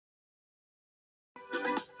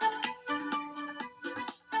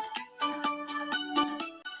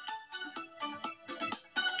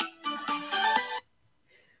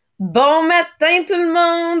Bon matin tout le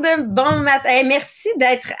monde, bon matin. Hey, merci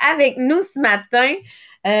d'être avec nous ce matin.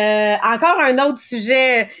 Encore un autre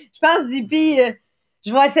sujet. Je pense, JP,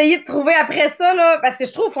 je vais essayer de trouver après ça, là, parce que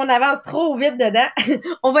je trouve qu'on avance trop vite dedans.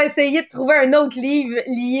 On va essayer de trouver un autre livre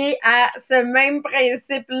lié à ce même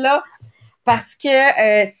principe-là. Parce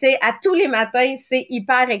que c'est à tous les matins, c'est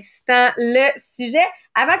hyper excitant le sujet.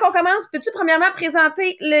 Avant qu'on commence, peux-tu premièrement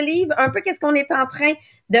présenter le livre, un peu qu'est-ce qu'on est en train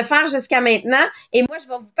de faire jusqu'à maintenant? Et moi, je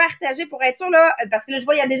vais vous partager pour être sûr, là, parce que là, je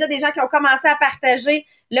vois, il y a déjà des gens qui ont commencé à partager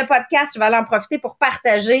le podcast. Je vais aller en profiter pour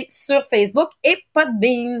partager sur Facebook et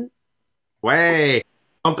Podbean. Ouais.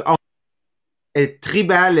 Donc,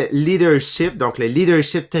 tribal leadership, donc le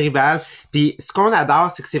leadership tribal. Puis ce qu'on adore,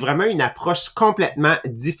 c'est que c'est vraiment une approche complètement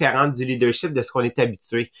différente du leadership de ce qu'on est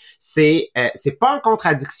habitué. C'est pas en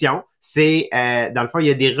contradiction. Dans le fond, il y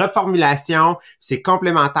a des reformulations, c'est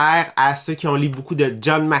complémentaire à ceux qui ont lu beaucoup de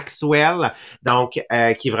John Maxwell, donc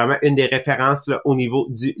qui est vraiment une des références là, au niveau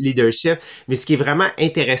du leadership. Mais ce qui est vraiment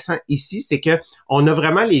intéressant ici, c'est que on a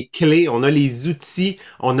vraiment les clés, on a les outils,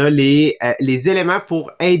 on a les éléments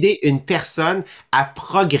pour aider une personne à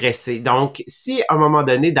progresser. Donc, si à un moment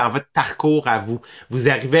donné, dans votre parcours à vous, vous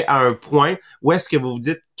arrivez à un point où est-ce que vous vous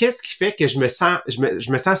dites qu'est-ce qui fait que je me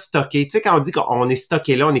sens stocké? Tu sais, quand on dit qu'on est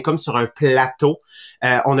stocké là, on est comme sur un plateau.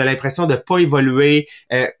 On a l'impression de pas évoluer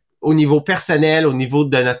au niveau personnel, au niveau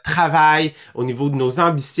de notre travail, au niveau de nos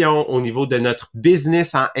ambitions, au niveau de notre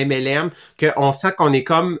business en MLM, qu'on sent qu'on est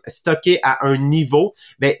comme stocké à un niveau.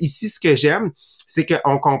 Ben ici, ce que j'aime, c'est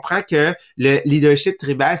qu'on comprend que le leadership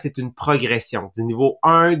tribal, c'est une progression du niveau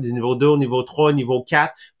 1, du niveau 2 au niveau 3, au niveau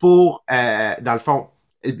 4 pour, dans le fond,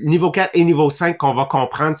 niveau 4 et niveau 5 qu'on va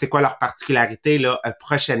comprendre c'est quoi leur particularité là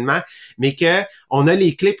prochainement, mais que on a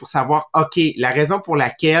les clés pour savoir, OK, la raison pour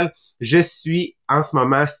laquelle je suis en ce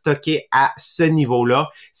moment stocké à ce niveau-là,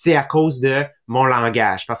 c'est à cause de mon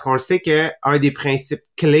langage. Parce qu'on le sait que un des principes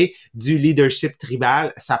clés du leadership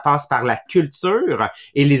tribal, ça passe par la culture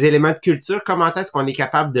et les éléments de culture, comment est-ce qu'on est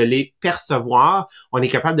capable de les percevoir? On est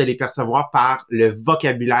capable de les percevoir par le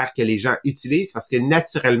vocabulaire que les gens utilisent parce que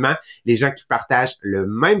naturellement, les gens qui partagent le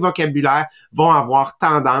même vocabulaire vont avoir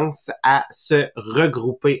tendance à se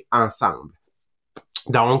regrouper ensemble.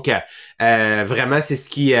 Donc, vraiment, c'est ce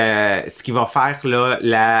qui va faire là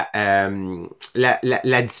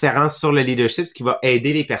la différence sur le leadership, ce qui va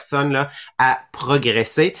aider les personnes là à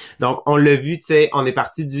progresser. Donc, on l'a vu, tu sais, on est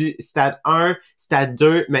parti du stade 1, stade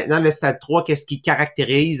 2, maintenant le stade 3, qu'est-ce qui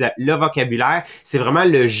caractérise le vocabulaire? C'est vraiment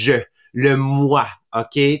le je, le moi,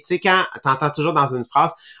 OK? Tu sais, quand t'entends toujours dans une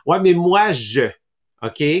phrase, ouais, mais moi, je,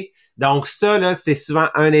 OK? Donc ça, là, c'est souvent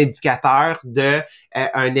un indicateur de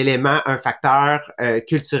un élément, un facteur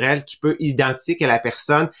culturel qui peut identifier que la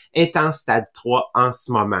personne est en stade 3 en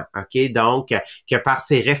ce moment. OK? Donc, que par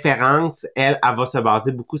ses références, elle va se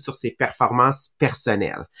baser beaucoup sur ses performances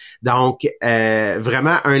personnelles. Donc,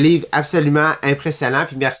 vraiment un livre absolument impressionnant.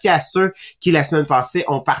 Puis merci à ceux qui, la semaine passée,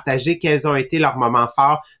 ont partagé quels ont été leurs moments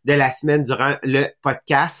forts de la semaine durant le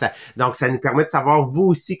podcast. Donc, ça nous permet de savoir, vous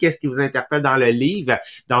aussi, qu'est-ce qui vous interpelle dans le livre.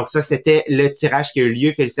 Donc, ça, c'était le tirage qui a eu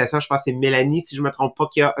lieu. Félicitations, je pense que c'est Mélanie, si je me trompe pas,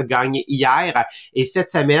 qui a gagné hier. Et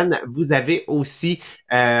cette semaine, vous avez aussi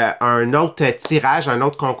un autre tirage, un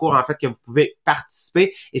autre concours, en fait, que vous pouvez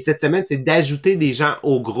participer. Et cette semaine, c'est d'ajouter des gens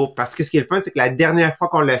au groupe. Parce que ce qui est le fun, c'est que la dernière fois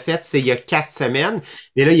qu'on l'a fait, c'est il y a 4 semaines.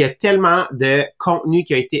 Mais là, il y a tellement de contenu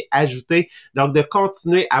qui a été ajouté. Donc, de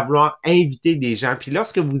continuer à vouloir inviter des gens. Puis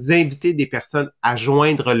lorsque vous invitez des personnes à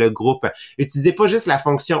joindre le groupe, utilisez pas juste la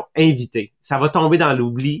fonction inviter. Ça va tomber dans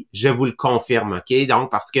l'oubli, je vous le confirme, OK?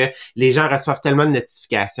 Donc, parce que les gens reçoivent tellement de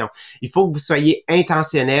notifications. Il faut que vous soyez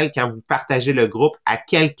intentionnel quand vous partagez le groupe à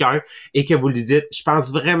quelqu'un et que vous lui dites, je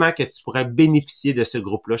pense vraiment que tu pourrais bénéficier de ce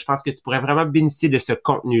groupe-là. Je pense que tu pourrais vraiment bénéficier de ce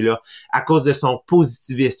contenu-là à cause de son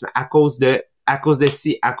positivisme, à cause de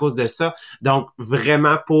ci, à cause de ça. Donc,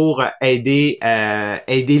 vraiment pour aider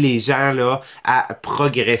les gens là à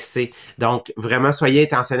progresser. Donc, vraiment, soyez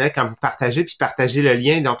intentionnel quand vous partagez, puis partagez le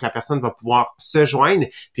lien. Donc, la personne va pouvoir se joindre.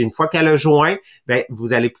 Puis, une fois qu'elle a joint, ben,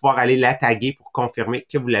 vous allez pouvoir aller la taguer pour confirmer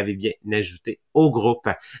que vous l'avez bien ajouté au groupe.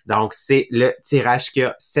 Donc, c'est le tirage qu'il y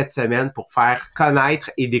a cette semaine pour faire connaître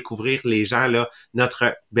et découvrir les gens, là,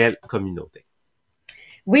 notre belle communauté.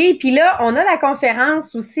 Oui, puis là, on a la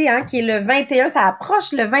conférence aussi, hein, qui est le 21, ça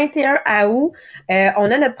approche le 21 août.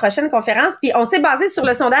 On a notre prochaine conférence, puis on s'est basé sur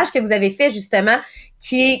le sondage que vous avez fait justement,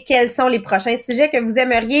 qui est quels sont les prochains sujets que vous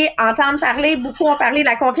aimeriez entendre parler. Beaucoup ont parlé de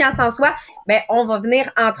la confiance en soi. Ben, on va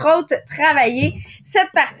venir, entre autres, travailler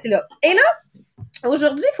cette partie-là. Et là,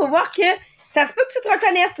 aujourd'hui, il faut voir que ça se peut que tu te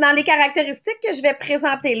reconnaisses dans les caractéristiques que je vais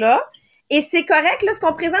présenter là. Et c'est correct, là, ce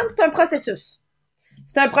qu'on présente, c'est un processus.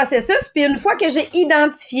 C'est un processus, puis une fois que j'ai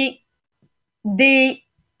identifié des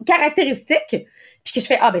caractéristiques, puis que je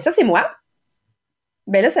fais, ah, ben ça, c'est moi,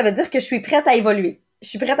 ben là, ça veut dire que je suis prête à évoluer. Je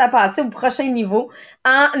suis prête à passer au prochain niveau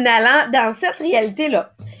en allant dans cette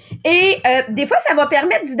réalité-là. Et des fois, ça va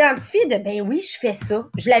permettre d'identifier de, ben oui, je fais ça.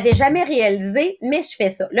 Je l'avais jamais réalisé, mais je fais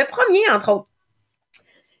ça. Le premier, entre autres.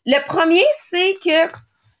 Le premier, c'est que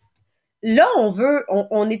là,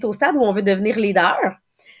 on est au stade où on veut devenir leader.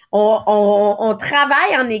 On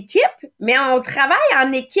travaille en équipe, mais on travaille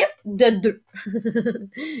en équipe de deux.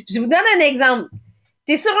 Je vous donne un exemple.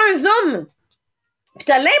 Tu es sur un Zoom, puis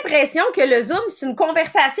tu as l'impression que le Zoom, c'est une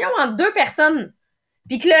conversation entre deux personnes,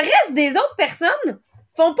 puis que le reste des autres personnes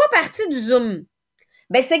font pas partie du Zoom.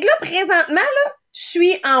 Ben, c'est que là, présentement, là, je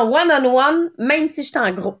suis en one-on-one, même si je suis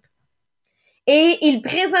en groupe. Et il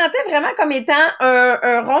présentait vraiment comme étant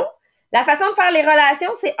un rond. La façon de faire les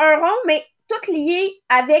relations, c'est un rond, mais tout lié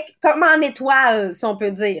avec, comme en étoile, si on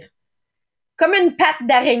peut dire. Comme une patte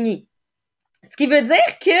d'araignée. Ce qui veut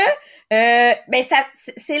dire que ben ça,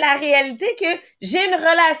 c'est la réalité que j'ai une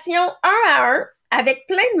relation un à un avec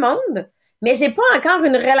plein de monde, mais j'ai pas encore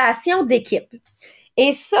une relation d'équipe.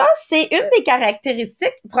 Et ça, c'est une des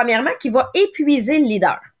caractéristiques, premièrement, qui va épuiser le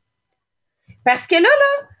leader. Parce que là,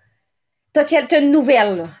 t'as une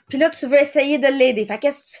nouvelle, là. Puis là, tu veux essayer de l'aider. Fait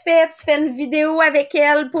qu'est-ce que tu fais? Tu fais une vidéo avec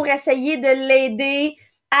elle pour essayer de l'aider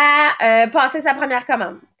à passer sa première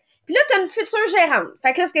commande. Puis là, t'as une future gérante.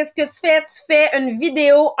 Fait que là, qu'est-ce que tu fais? Tu fais une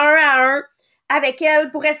vidéo un à un avec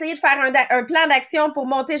elle pour essayer de faire un plan d'action pour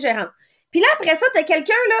monter gérante. Puis là, après ça, t'as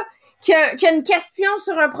quelqu'un, là, qui a une question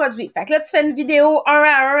sur un produit. Fait que là, tu fais une vidéo un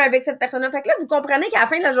à un avec cette personne-là. Fait que là, vous comprenez qu'à la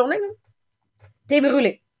fin de la journée, là, t'es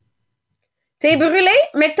brûlé. T'es brûlé,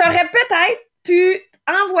 mais t'aurais peut-être pu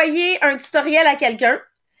envoyer un tutoriel à quelqu'un,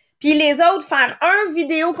 puis les autres faire une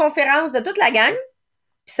vidéoconférence de toute la gang,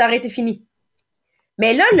 puis ça aurait été fini.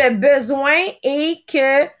 Mais là, le besoin est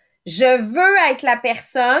que je veux être la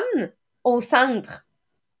personne au centre.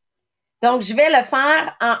 Donc, je vais le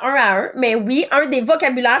faire en un à un. Mais oui, un des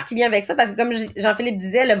vocabulaires qui vient avec ça, parce que comme Jean-Philippe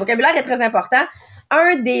disait, le vocabulaire est très important.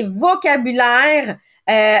 Un des vocabulaires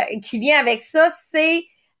qui vient avec ça, c'est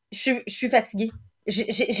je suis fatiguée.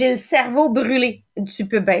 J'ai le cerveau brûlé. Tu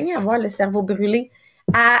peux bien avoir le cerveau brûlé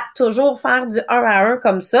à toujours faire du un à un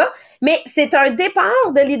comme ça. Mais c'est un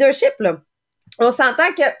départ de leadership, là. On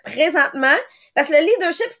s'entend que présentement, parce que le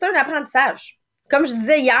leadership, c'est un apprentissage. Comme je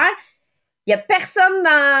disais hier, il y a personne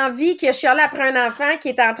dans la vie qui a chialé après un enfant qui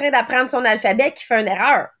est en train d'apprendre son alphabet qui fait une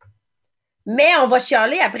erreur. Mais on va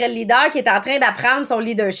chialer après le leader qui est en train d'apprendre son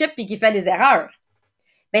leadership puis qui fait des erreurs.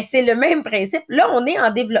 Ben, c'est le même principe. Là, on est en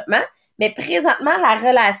développement, mais présentement, la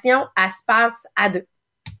relation, elle se passe à deux.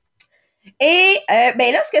 Et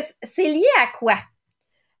ben là, c'est lié à quoi?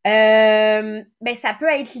 Ben ça peut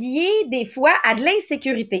être lié des fois à de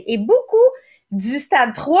l'insécurité. Et beaucoup du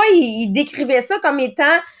stade 3, ils décrivaient ça comme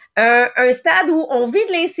étant un stade où on vit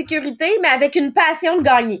de l'insécurité, mais avec une passion de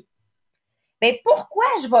gagner. Ben pourquoi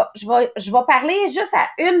je vais parler juste à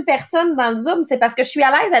une personne dans le Zoom? C'est parce que je suis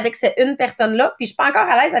à l'aise avec cette une personne-là, puis je suis pas encore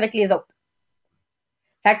à l'aise avec les autres.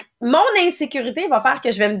 Fait que mon insécurité va faire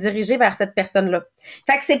que je vais me diriger vers cette personne-là.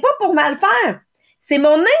 Fait que c'est pas pour mal faire. C'est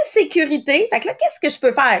mon insécurité. Fait que là, qu'est-ce que je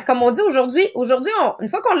peux faire? Comme on dit aujourd'hui, une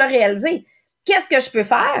fois qu'on l'a réalisé, qu'est-ce que je peux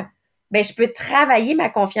faire? Ben, je peux travailler ma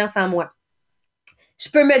confiance en moi. Je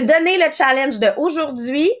peux me donner le challenge de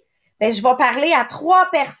aujourd'hui, ben, je vais parler à 3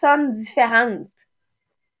 personnes différentes.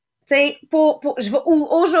 Tu sais,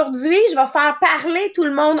 aujourd'hui, je vais faire parler tout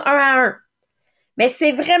le monde un à un. Mais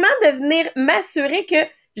c'est vraiment de venir m'assurer que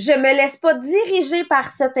je me laisse pas diriger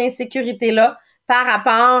par cette insécurité-là par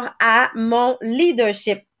rapport à mon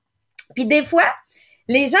leadership. Puis des fois,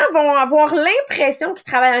 les gens vont avoir l'impression qu'ils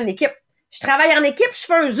travaillent en équipe. Je travaille en équipe, je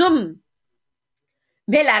fais un Zoom.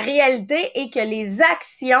 Mais la réalité est que les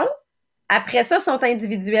actions, après ça, sont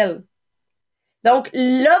individuelles. Donc,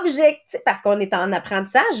 l'objectif, parce qu'on est en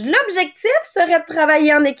apprentissage, l'objectif serait de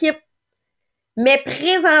travailler en équipe. Mais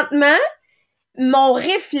présentement, mon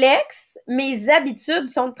réflexe, mes habitudes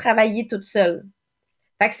sont de travailler toute seule.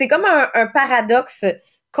 Fait que c'est comme un paradoxe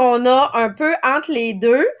qu'on a un peu entre les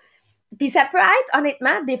deux. Puis ça peut être,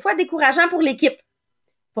 honnêtement, des fois décourageant pour l'équipe.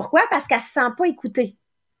 Pourquoi? Parce qu'elle se sent pas écoutée.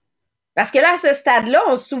 Parce que là, à ce stade-là,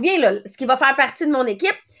 on se souvient, là, ce qui va faire partie de mon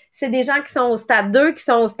équipe, c'est des gens qui sont au stade 2, qui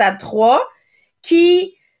sont au stade 3,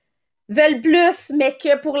 qui veulent plus, mais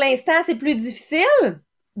que pour l'instant, c'est plus difficile.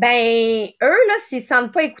 Ben, eux, là, s'ils ne se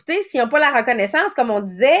sentent pas écoutés, s'ils n'ont pas la reconnaissance, comme on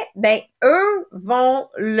disait, ben, eux vont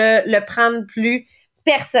le prendre plus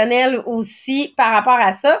personnel aussi par rapport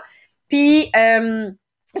à ça. Puis,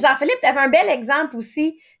 Jean-Philippe, tu avais un bel exemple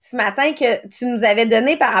aussi ce matin que tu nous avais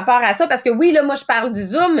donné par rapport à ça, parce que oui, là, moi, je parle du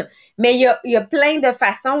Zoom, mais il y a plein de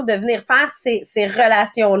façons de venir faire ces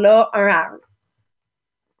relations-là un à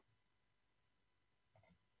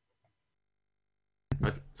un.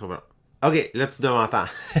 OK, c'est bon. OK, là, tu dois m'entendre.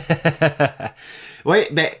 Oui,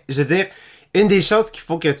 ben, je veux dire, une des choses qu'il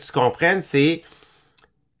faut que tu comprennes, c'est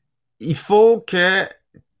il faut que,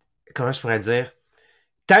 comment je pourrais dire,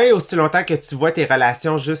 tant et aussi longtemps que tu vois tes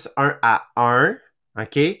relations juste un à un,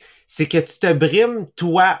 OK, c'est que tu te brimes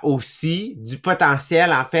toi aussi du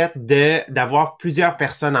potentiel, en fait, d'avoir plusieurs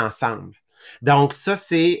personnes ensemble. Donc, ça,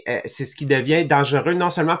 c'est ce qui devient dangereux, non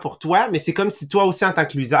seulement pour toi, mais c'est comme si toi aussi, en tant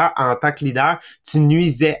que leader, tu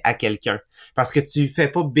nuisais à quelqu'un. Parce que tu ne fais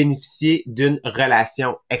pas bénéficier d'une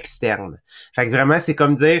relation externe. Fait que vraiment, c'est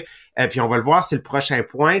comme dire, puis on va le voir, c'est le prochain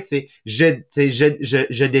point, c'est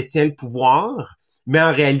je détiens le pouvoir, mais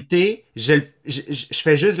en réalité, je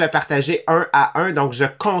fais juste le partager un à un, donc je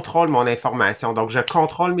contrôle mon information, donc je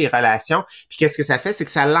contrôle mes relations. Puis qu'est-ce que ça fait? C'est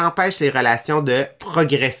que ça l'empêche les relations de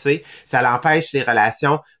progresser, ça l'empêche les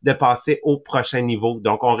relations de passer au prochain niveau.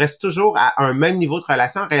 Donc on reste toujours à un même niveau de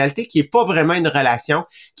relation, en réalité, qui est pas vraiment une relation,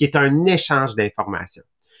 qui est un échange d'informations.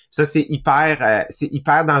 Ça, c'est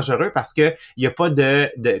hyper dangereux parce que il y a pas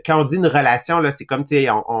quand on dit une relation, là, c'est comme, tu sais,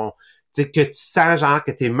 tu sais, que tu sens genre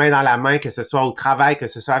que t'es main dans la main, que ce soit au travail, que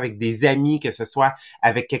ce soit avec des amis, que ce soit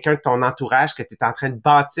avec quelqu'un de ton entourage, que tu es en train de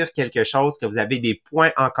bâtir quelque chose, que vous avez des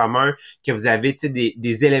points en commun, que vous avez, tu sais,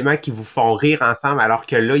 des éléments qui vous font rire ensemble, alors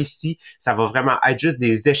que là, ici, ça va vraiment être juste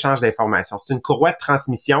des échanges d'informations. C'est une courroie de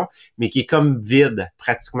transmission, mais qui est comme vide,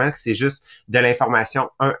 pratiquement, que c'est juste de l'information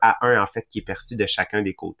un à un, en fait, qui est perçue de chacun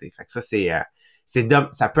des côtés. Fait que ça,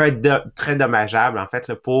 ça peut être très dommageable, en fait,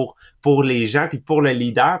 là, pour les gens puis pour le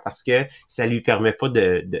leader parce que ça lui permet pas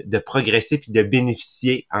de progresser puis de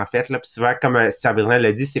bénéficier, en fait. Là. Puis souvent, comme Sabrina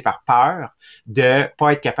l'a dit, c'est par peur de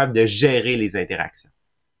pas être capable de gérer les interactions.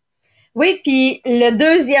 Oui, puis le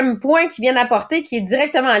deuxième point qui vient d'apporter, qui est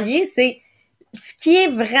directement lié, c'est ce qui est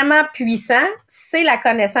vraiment puissant, c'est la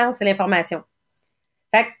connaissance et l'information.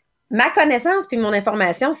 Fait que ma connaissance puis mon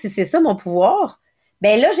information, si c'est ça mon pouvoir,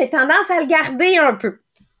 ben là, j'ai tendance à le garder un peu.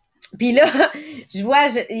 Puis là, je vois,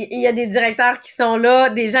 il y a des directeurs qui sont là,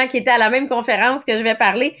 des gens qui étaient à la même conférence que je vais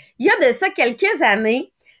parler. Il y a de ça quelques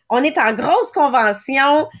années, on est en grosse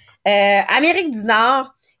convention Amérique du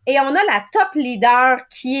Nord et on a la top leader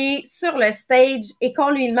qui est sur le stage et qu'on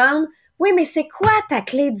lui demande, oui, mais c'est quoi ta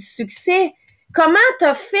clé du succès? Comment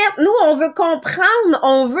t'as fait? Nous, on veut comprendre,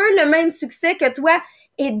 on veut le même succès que toi.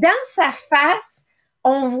 Et dans sa face,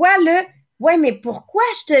 on voit ouais, mais pourquoi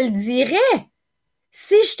je te le dirais?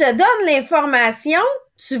 Si je te donne l'information,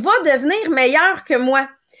 tu vas devenir meilleur que moi.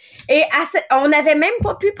 Et on n'avait même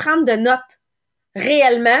pas pu prendre de notes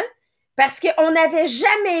réellement parce qu'on n'avait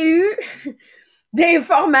jamais eu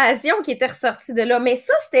d'informations qui étaient ressorties de là. Mais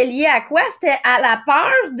ça, c'était lié à quoi? C'était à la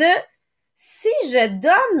peur de si je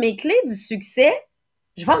donne mes clés du succès,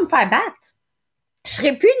 je vais me faire battre. Je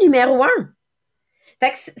serai plus numéro un.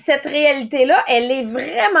 Fait que cette réalité-là, elle est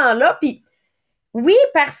vraiment là. Puis oui,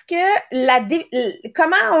 parce que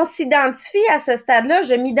comment on s'identifie à ce stade-là?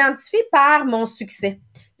 Je m'identifie par mon succès.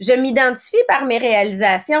 Je m'identifie par mes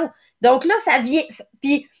réalisations. Donc là, ça vient...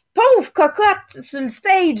 Puis, pauvre cocotte sur le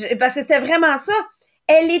stage, parce que c'était vraiment ça,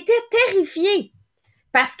 elle était terrifiée.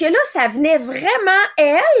 Parce que là, ça venait vraiment,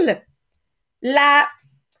 elle,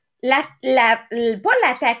 pas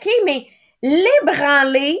l'attaquer, mais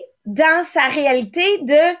l'ébranler dans sa réalité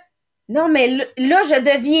de non, mais là, je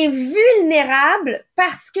deviens vulnérable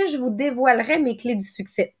parce que je vous dévoilerai mes clés du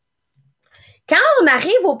succès. Quand on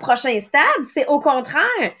arrive au prochain stade, c'est au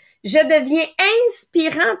contraire, je deviens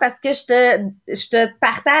inspirant parce que je te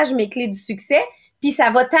partage mes clés du succès, puis ça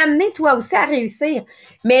va t'amener toi aussi à réussir.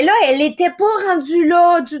 Mais là, elle était pas rendue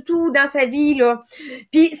là du tout dans sa vie, là.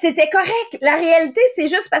 Puis c'était correct. La réalité, c'est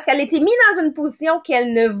juste parce qu'elle était mise dans une position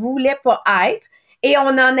qu'elle ne voulait pas être. Et on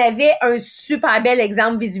en avait un super bel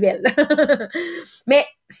exemple visuel. Mais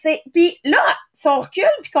puis là, si on recule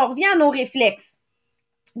puis qu'on revient à nos réflexes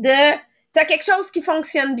t'as quelque chose qui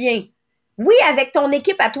fonctionne bien. Oui, avec ton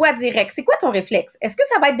équipe à toi direct. C'est quoi ton réflexe? Est-ce que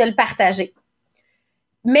ça va être de le partager?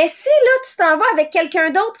 Mais si là, tu t'en vas avec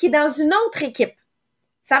quelqu'un d'autre qui est dans une autre équipe,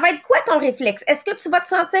 ça va être quoi ton réflexe? Est-ce que tu vas te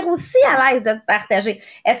sentir aussi à l'aise de te partager?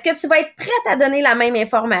 Est-ce que tu vas être prête à donner la même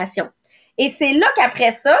information? Et c'est là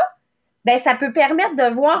qu'après ça, ben ça peut permettre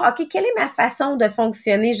de voir, OK, quelle est ma façon de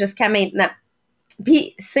fonctionner jusqu'à maintenant?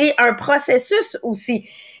 Puis c'est un processus aussi.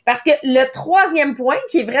 Parce que le troisième point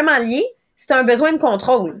qui est vraiment lié, c'est un besoin de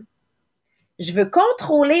contrôle. Je veux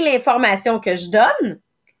contrôler l'information que je donne.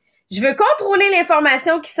 Je veux contrôler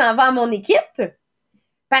l'information qui s'en va à mon équipe.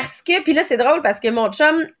 Parce que, puis là, c'est drôle parce que mon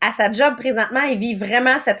chum, à sa job présentement, il vit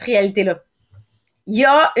vraiment cette réalité-là. Il y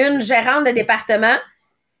a une gérante de département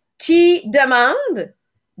qui demande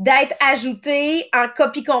d'être ajoutée en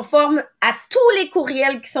copie conforme à tous les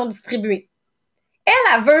courriels qui sont distribués.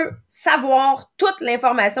 Elle veut savoir toute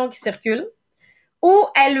l'information qui circule ou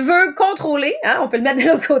elle veut contrôler, hein, on peut le mettre de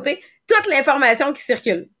l'autre côté, toute l'information qui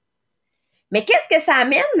circule. Mais qu'est-ce que ça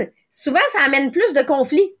amène? Souvent, ça amène plus de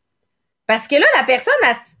conflits. Parce que là, la personne,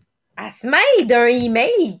 elle se mêle d'un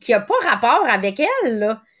email qui n'a pas rapport avec elle,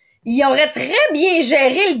 là. Ils auraient très bien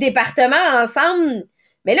géré le département ensemble.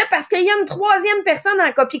 Mais là, parce qu'il y a une troisième personne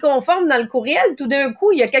en copie conforme dans le courriel, tout d'un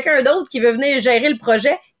coup, il y a quelqu'un d'autre qui veut venir gérer le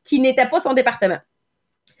projet qui n'était pas son département.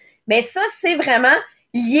 Mais ça, c'est vraiment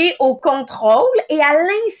lié au contrôle et à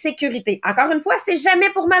l'insécurité. Encore une fois, c'est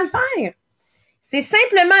jamais pour mal faire. C'est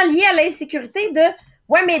simplement lié à l'insécurité de «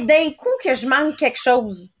 ouais, mais d'un coup que je manque quelque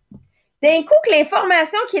chose. D'un coup que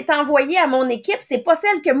l'information qui est envoyée à mon équipe, c'est pas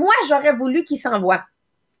celle que moi, j'aurais voulu qu'il s'envoie. »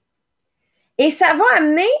 Et ça va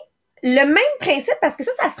amener le même principe, parce que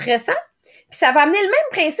ça se ressent, puis ça va amener le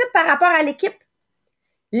même principe par rapport à l'équipe.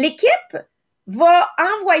 L'équipe va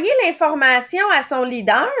envoyer l'information à son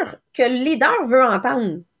leader que le leader veut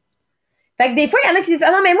entendre. Fait que des fois, il y en a qui disent «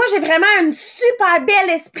 Ah non, mais moi, j'ai vraiment un super bel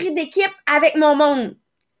esprit d'équipe avec mon monde. »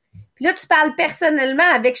 Puis là, tu parles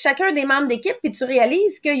personnellement avec chacun des membres d'équipe, puis tu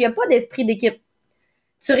réalises qu'il n'y a pas d'esprit d'équipe.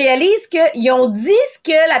 Tu réalises qu'ils ont dit ce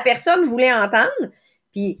que la personne voulait entendre,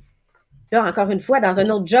 puis là, encore une fois, dans un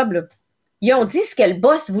autre job, là, ils ont dit ce que le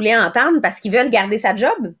boss voulait entendre parce qu'ils veulent garder sa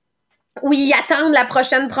job ou ils attendent la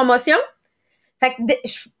prochaine promotion. Fait que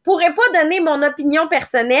je pourrais pas donner mon opinion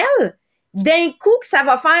personnelle d'un coup que ça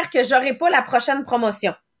va faire que j'aurai pas la prochaine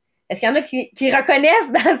promotion. Est-ce qu'il y en a qui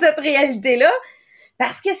reconnaissent dans cette réalité-là?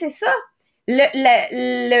 Parce que c'est ça.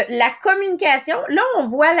 La communication, là, on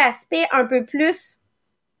voit l'aspect un peu plus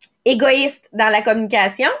égoïste dans la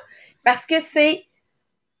communication parce que c'est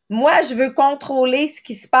moi, je veux contrôler ce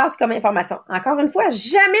qui se passe comme information. Encore une fois,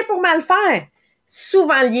 jamais pour mal faire.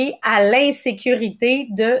 Souvent lié à l'insécurité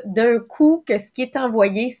d'un coup que ce qui est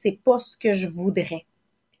envoyé, c'est pas ce que je voudrais.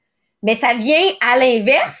 Mais ça vient, à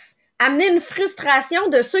l'inverse, amener une frustration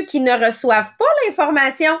de ceux qui ne reçoivent pas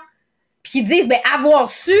l'information. Puis qui disent, ben, avoir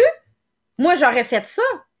su, moi, j'aurais fait ça.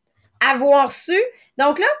 Avoir su.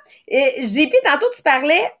 Donc là, JP, tantôt, tu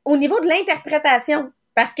parlais au niveau de l'interprétation.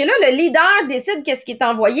 Parce que là, le leader décide qu'est-ce qui est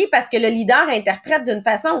envoyé parce que le leader interprète d'une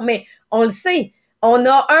façon. Mais on le sait, on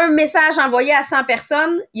a un message envoyé à 100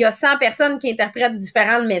 personnes, il y a 100 personnes qui interprètent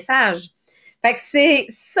différents messages. Fait que c'est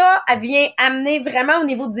ça, elle vient amener vraiment au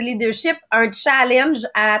niveau du leadership un challenge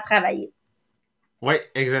à travailler. Oui,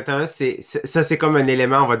 exactement. C'est comme un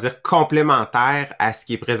élément, on va dire, complémentaire à ce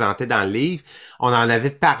qui est présenté dans le livre. On en avait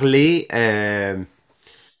parlé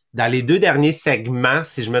dans les 2 derniers segments,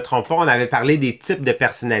 si je me trompe pas, on avait parlé des types de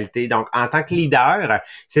personnalités. Donc, en tant que leader,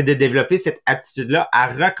 c'est de développer cette aptitude-là à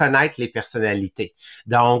reconnaître les personnalités.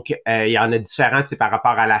 Donc, il y en a différentes, c'est par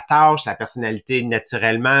rapport à la tâche, la personnalité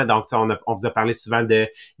naturellement. Donc, on vous a parlé souvent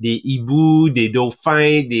des hiboux, des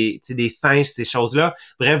dauphins, des singes, ces choses-là.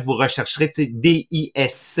 Bref, vous rechercherez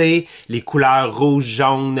DISC, les couleurs rouge,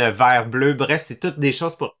 jaune, vert, bleu. Bref, c'est toutes des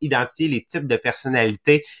choses pour identifier les types de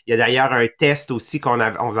personnalités. Il y a d'ailleurs un test aussi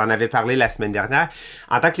on vous en avait parlé la semaine dernière.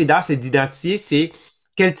 En tant que leader, c'est d'identifier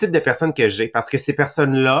quel type de personnes que j'ai. Parce que ces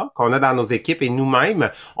personnes-là qu'on a dans nos équipes et nous-mêmes,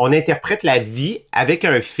 on interprète la vie avec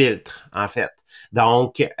un filtre, en fait.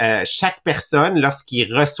 Donc, chaque personne,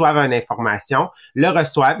 lorsqu'ils reçoivent une information, le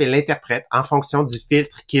reçoivent et l'interprètent en fonction du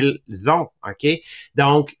filtre qu'ils ont, OK?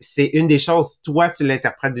 Donc, c'est une des choses. Toi, tu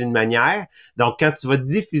l'interprètes d'une manière. Donc, quand tu vas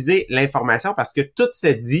diffuser l'information, parce que tout se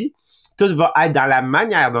dit, tout va être dans la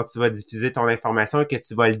manière dont tu vas diffuser ton information et que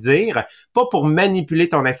tu vas le dire, pas pour manipuler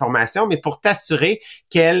ton information, mais pour t'assurer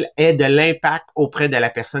qu'elle ait de l'impact auprès de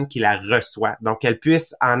la personne qui la reçoit. Donc, qu'elle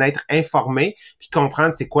puisse en être informée puis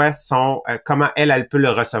comprendre c'est quoi comment elle peut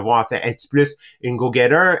le recevoir. T'sais, es-tu plus une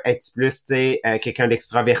go-getter? Es-tu plus quelqu'un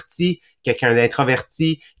d'extraverti? Quelqu'un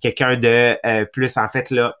d'introverti? Quelqu'un de plus, en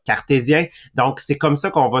fait, là, cartésien? Donc, c'est comme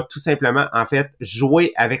ça qu'on va tout simplement, en fait,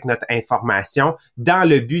 jouer avec notre information dans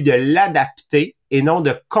le but de l'adapter et non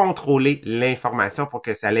de contrôler l'information pour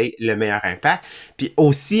que ça ait le meilleur impact. Puis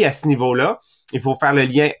aussi, à ce niveau-là, il faut faire le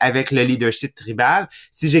lien avec le leadership tribal.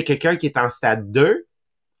 Si j'ai quelqu'un qui est en stade 2,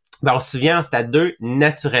 ben on se souvient, en stade 2,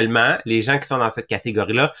 naturellement, les gens qui sont dans cette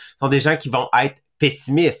catégorie-là sont des gens qui vont être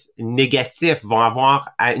pessimistes, négatifs, vont avoir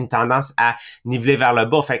une tendance à niveler vers le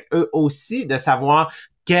bas. Fait qu'eux aussi, de savoir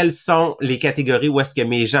quelles sont les catégories où est-ce que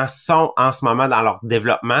mes gens sont en ce moment dans leur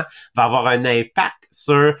développement va avoir un impact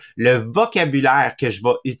sur le vocabulaire que je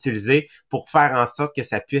vais utiliser pour faire en sorte que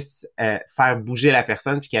ça puisse faire bouger la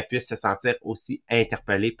personne puis qu'elle puisse se sentir aussi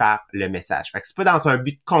interpellée par le message. Fait que c'est pas dans un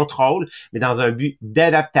but de contrôle, mais dans un but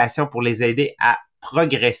d'adaptation pour les aider à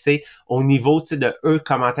progresser au niveau, tu sais, de eux,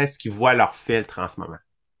 comment est-ce qu'ils voient leur filtre en ce moment.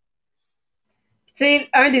 Tu sais,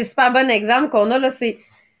 un des super bons exemples qu'on a, là, c'est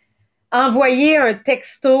envoyer un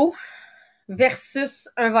texto versus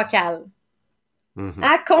un vocal. Mm-hmm.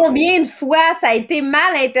 Hein, combien de fois ça a été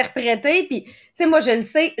mal interprété, puis tu sais, moi je le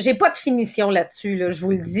sais, j'ai pas de finition là-dessus, là, je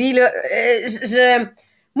vous le dis, là.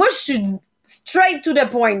 Moi je suis straight to the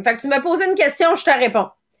point. Fait que tu me poses une question, je te réponds.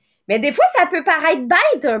 Mais des fois, ça peut paraître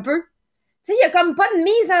bête un peu. Tu sais, il y a comme pas de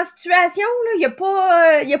mise en situation, là, il y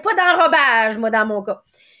a pas d'enrobage, moi, dans mon cas.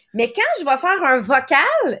 Mais quand je vais faire un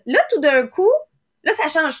vocal, là, tout d'un coup, là, ça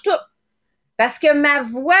change tout. Parce que ma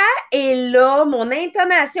voix est là, mon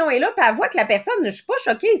intonation est là, puis elle voit que la personne, je suis pas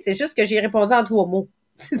choquée, c'est juste que j'ai répondu en 3 mots.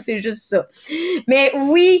 C'est juste ça. Mais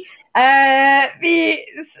oui, je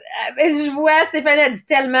vois, Stéphanie a dit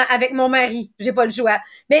tellement avec mon mari, j'ai pas le choix.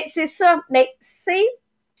 Mais c'est ça. Mais c'est,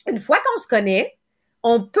 une fois qu'on se connaît,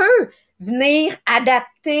 on peut venir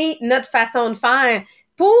adapter notre façon de faire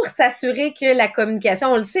pour s'assurer que la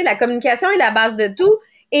communication, on le sait, la communication est la base de tout.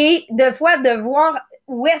 Et de fois, de voir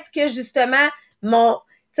où est-ce que justement tu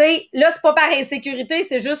sais, là, c'est pas par insécurité,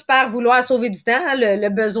 c'est juste par vouloir sauver du temps, hein, le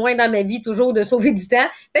besoin dans ma vie toujours de sauver du temps.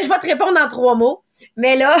 Ben, je vais te répondre en 3 mots.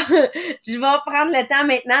 Mais là, je vais prendre le temps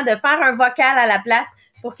maintenant de faire un vocal à la place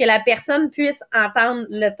pour que la personne puisse entendre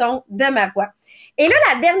le ton de ma voix. Et là,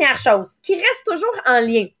 la dernière chose, qui reste toujours en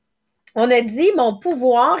lien. On a dit, mon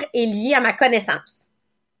pouvoir est lié à ma connaissance.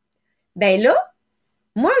 Ben là,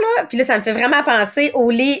 moi, là, puis là, ça me fait vraiment penser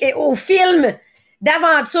aux films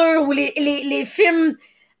d'aventure ou les films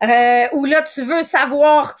où là, tu veux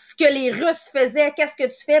savoir ce que les Russes faisaient, qu'est-ce que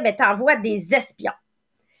tu fais? Ben, t'envoies des espions.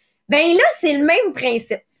 Ben là, c'est le même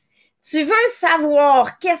principe. Tu veux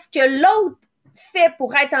savoir qu'est-ce que l'autre fait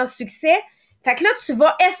pour être en succès, fait que là, tu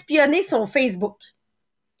vas espionner son Facebook.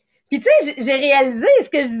 Puis tu sais, j'ai réalisé, ce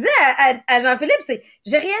que je disais à Jean-Philippe, c'est,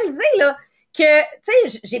 j'ai réalisé, là, que, tu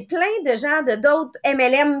sais, j'ai plein de gens de d'autres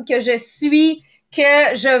MLM que je suis,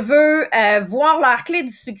 que je veux voir leur clé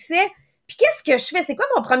du succès. Puis qu'est-ce que je fais? C'est quoi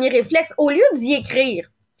mon premier réflexe? Au lieu d'y écrire,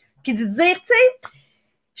 puis de dire, tu sais,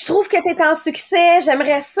 je trouve que t'es en succès,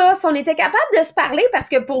 j'aimerais ça, si on était capable de se parler, parce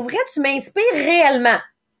que pour vrai, tu m'inspires réellement.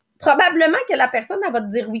 Probablement que la personne, elle va te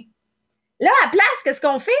dire oui. Là, à la place, qu'est-ce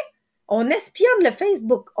qu'on fait? On espionne le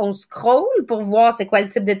Facebook. On scrolle pour voir c'est quoi le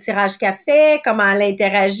type de tirage qu'elle fait, comment elle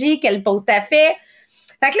interagit, quel post elle fait.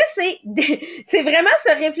 Fait que là, c'est vraiment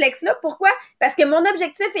ce réflexe-là. Pourquoi? Parce que mon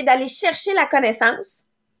objectif est d'aller chercher la connaissance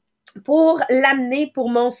pour l'amener pour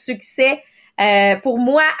mon succès, pour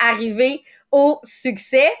moi arriver au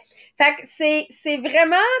succès. Fait que c'est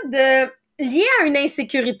vraiment lié à une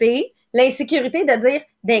insécurité. L'insécurité de dire,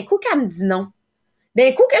 d'un coup, qu'elle me dit non.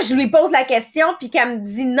 D'un coup que je lui pose la question puis qu'elle me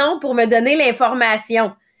dit non pour me donner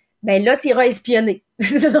l'information, ben là, t'iras espionner.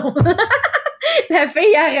 Non. La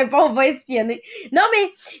fille, elle répond, va espionner. Non,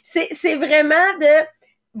 mais c'est vraiment de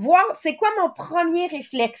voir, c'est quoi mon premier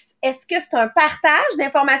réflexe? Est-ce que c'est un partage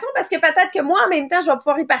d'informations? Parce que peut-être que moi, en même temps, je vais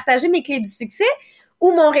pouvoir y partager mes clés du succès,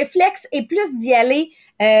 ou mon réflexe est plus d'y aller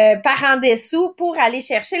par en dessous pour aller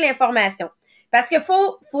chercher l'information. Parce qu'il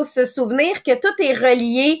faut se souvenir que tout est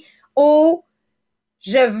relié au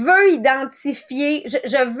je veux identifier,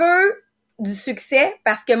 je veux du succès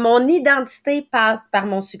parce que mon identité passe par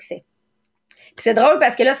mon succès. Puis c'est drôle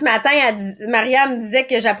parce que là, ce matin, Maria me disait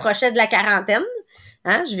que j'approchais de la quarantaine.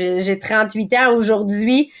 Hein? J'ai 38 ans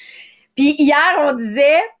aujourd'hui. Puis hier, on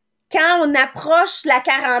disait, quand on approche la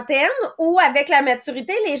quarantaine ou avec la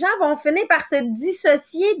maturité, les gens vont finir par se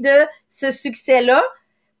dissocier de ce succès-là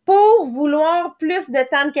pour vouloir plus de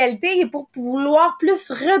temps de qualité et pour vouloir plus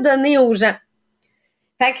redonner aux gens.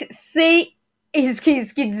 Fait que et ce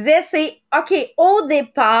qu'il disait, c'est, OK, au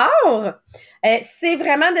départ, c'est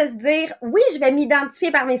vraiment de se dire, oui, je vais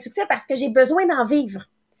m'identifier par mes succès parce que j'ai besoin d'en vivre.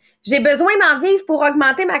 J'ai besoin d'en vivre pour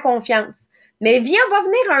augmenter ma confiance. Mais va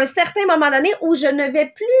venir un certain moment donné où je ne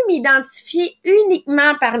vais plus m'identifier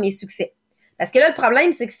uniquement par mes succès. Parce que là, le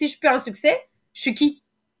problème, c'est que si je suis plus en succès, je suis qui?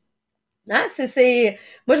 Hein?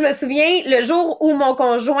 Moi, je me souviens, le jour où mon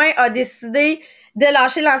conjoint a décidé de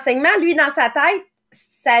lâcher l'enseignement, lui, dans sa tête,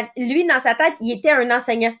 il était un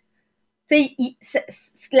enseignant. Tu sais,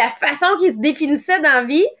 la façon qu'il se définissait dans la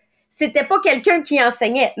vie, c'était pas quelqu'un qui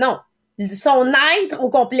enseignait. Non. Son être au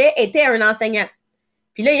complet était un enseignant.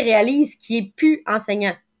 Puis là, il réalise qu'il est plus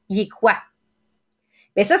enseignant. Il est quoi?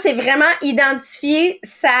 Mais ça, c'est vraiment identifier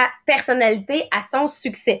sa personnalité à son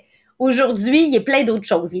succès. Aujourd'hui, il y a plein d'autres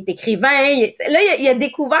choses. Il est écrivain, il a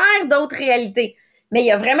découvert d'autres réalités. Mais il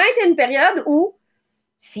y a vraiment été une période où,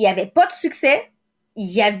 s'il n'y avait pas de succès, il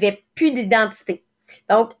n'y avait plus d'identité.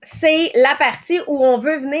 Donc, c'est la partie où on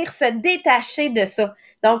veut venir se détacher de ça.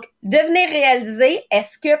 Donc, de venir réaliser,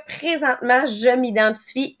 est-ce que présentement, je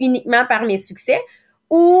m'identifie uniquement par mes succès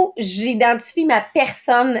ou j'identifie ma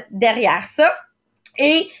personne derrière ça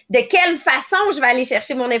et de quelle façon je vais aller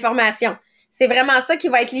chercher mon information. C'est vraiment ça qui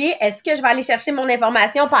va être lié. Est-ce que je vais aller chercher mon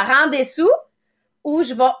information par en dessous ou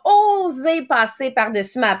je vais oser passer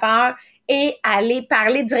par-dessus ma peur et aller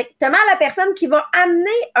parler directement à la personne qui va amener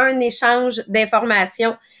un échange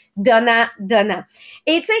d'informations donnant.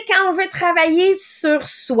 Et tu sais, quand on veut travailler sur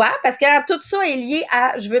soi, parce que tout ça est lié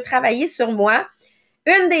à « je veux travailler sur moi »,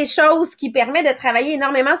 une des choses qui permet de travailler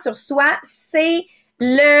énormément sur soi, c'est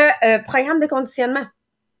le programme de conditionnement.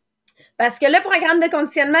 Parce que le programme de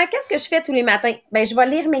conditionnement, qu'est-ce que je fais tous les matins? Ben, je vais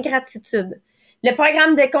lire mes gratitudes. Le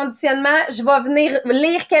programme de conditionnement, je vais venir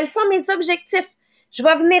lire quels sont mes objectifs. Je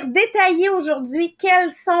vais venir détailler aujourd'hui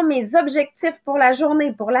quels sont mes objectifs pour la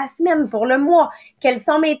journée, pour la semaine, pour le mois, quelles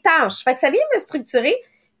sont mes tâches. Fait que ça vient me structurer.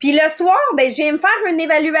 Puis le soir, ben, je viens me faire une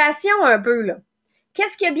évaluation un peu, là.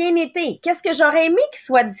 Qu'est-ce qui a bien été? Qu'est-ce que j'aurais aimé qu'il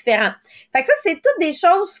soit différent? Fait que ça, c'est toutes des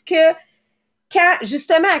choses que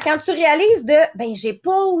quand tu réalises j'ai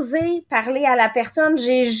pas osé parler à la personne,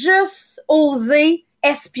 j'ai juste osé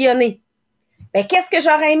espionner. Ben, qu'est-ce que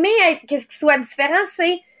j'aurais aimé qu'est-ce qui soit différent?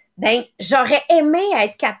 C'est, j'aurais aimé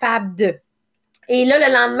être capable de. Et là,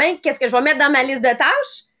 le lendemain, qu'est-ce que je vais mettre dans ma liste de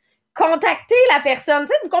tâches? Contacter la personne. Tu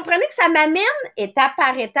sais, vous comprenez que ça m'amène, étape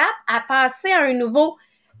par étape, à passer à un nouveau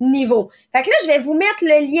niveau. Fait que là, je vais vous mettre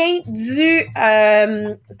le lien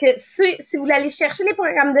que si vous allez chercher les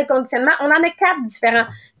programmes de conditionnement, on en a 4 différents.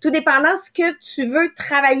 Tout dépendant ce que tu veux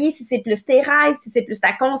travailler, si c'est plus tes rêves, si c'est plus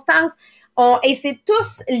ta constance. Et c'est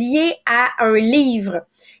tous liés à un livre.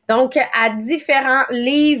 Donc, à différents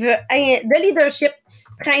livres de leadership,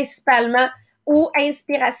 principalement, ou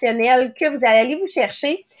inspirationnels que vous allez aller vous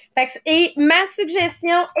chercher. Et ma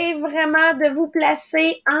suggestion est vraiment de vous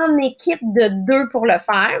placer en équipe de 2 pour le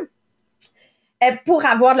faire, pour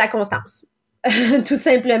avoir de la constance. Tout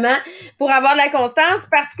simplement, pour avoir de la constance,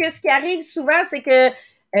 parce que ce qui arrive souvent, c'est que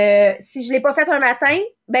si je l'ai pas fait un matin,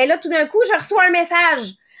 ben là, tout d'un coup, je reçois un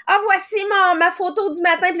message. Ah, voici ma photo du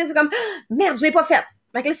matin, puis là, c'est comme, merde, je l'ai pas faite.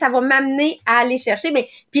 Donc là, ça va m'amener à aller chercher.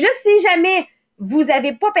 Puis là, si jamais vous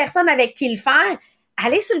avez pas personne avec qui le faire,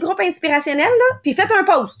 allez sur le groupe inspirationnel, là, puis faites un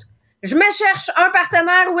post. Je me cherche un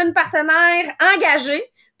partenaire ou une partenaire engagée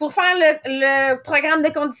pour faire le programme de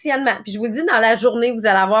conditionnement. Puis je vous le dis, dans la journée, vous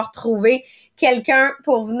allez avoir trouvé quelqu'un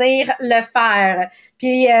pour venir le faire.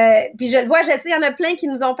 Puis je le vois, je sais, il y en a plein qui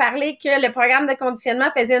nous ont parlé que le programme de conditionnement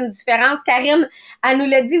faisait une différence. Karine, elle nous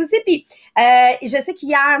l'a dit aussi. Puis je sais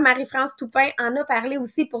qu'hier, Marie-France Toupin en a parlé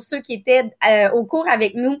aussi pour ceux qui étaient au cours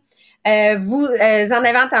avec nous. Vous en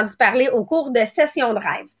avez entendu parler au cours de session de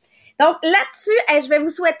rêve. Donc là-dessus, je vais vous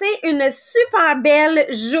souhaiter une super belle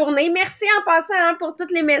journée. Merci en passant pour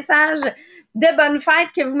tous les messages de bonne fête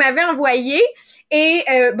que vous m'avez envoyés. Et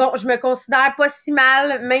je me considère pas si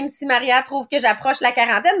mal, même si Maria trouve que j'approche la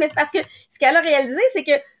quarantaine, mais c'est parce que ce qu'elle a réalisé, c'est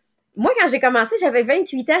que moi, quand j'ai commencé, j'avais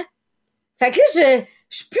 28 ans. Fait que là,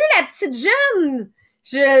 je suis plus la petite jeune.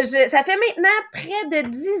 Ça fait maintenant près de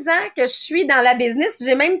 10 ans que je suis dans la business.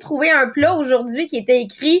 J'ai même trouvé un plat aujourd'hui qui était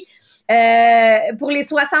écrit pour les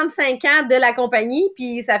 65 ans de la compagnie,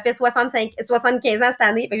 puis ça fait 75 ans cette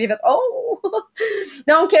année. Fait que j'ai fait « Oh! »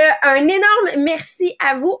 Donc, un énorme merci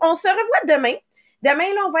à vous. On se revoit demain.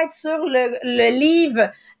 Demain, là, on va être sur le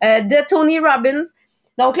livre de Tony Robbins.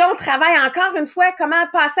 Donc là, on travaille encore une fois comment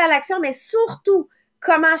passer à l'action, mais surtout,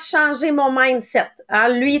 comment changer mon mindset. Hein?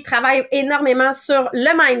 Lui, il travaille énormément sur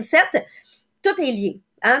le mindset. Tout est lié.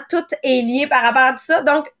 Hein? Tout est lié par rapport à tout ça.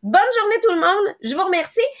 Donc, bonne journée tout le monde. Je vous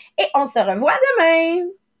remercie et on se revoit demain.